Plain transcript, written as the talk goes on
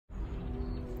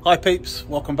Hi peeps,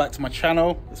 welcome back to my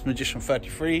channel. It's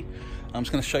Magician33. I'm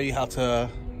just going to show you how to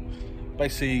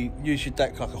basically use your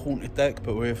deck like a haunted deck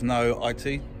but with no IT,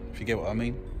 if you get what I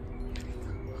mean.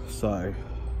 So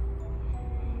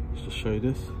let's just show you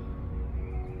this.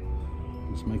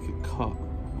 Let's make it cut.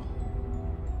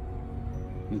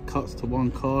 And it cuts to one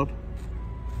card,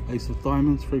 Ace of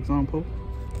Diamonds for example.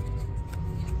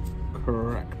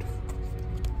 Correct.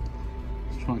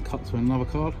 Let's try and cut to another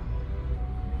card.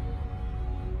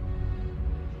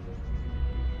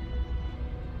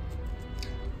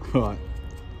 Right.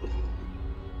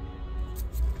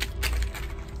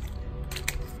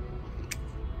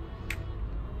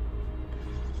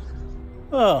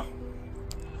 Oh,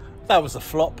 that was a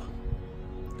flop.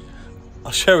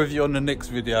 I'll share with you on the next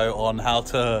video on how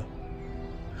to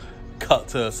cut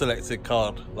to a selected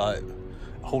card, like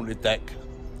a haunted deck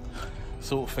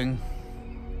sort of thing.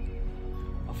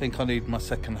 I think I need my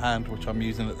second hand, which I'm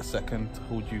using at the second to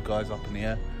hold you guys up in the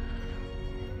air.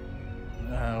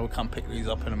 We'll come pick these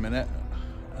up in a minute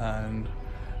and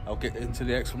I'll get into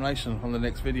the explanation on the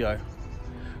next video.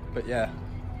 But yeah,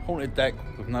 haunted deck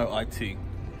with no IT.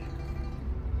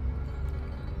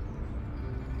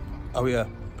 Oh yeah,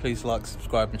 please like,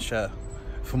 subscribe and share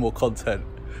for more content.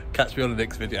 Catch me on the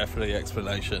next video for the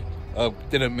explanation. I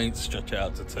didn't mean to stretch it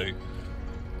out to 2,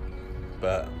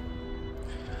 but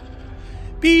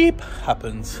beep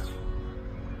happens.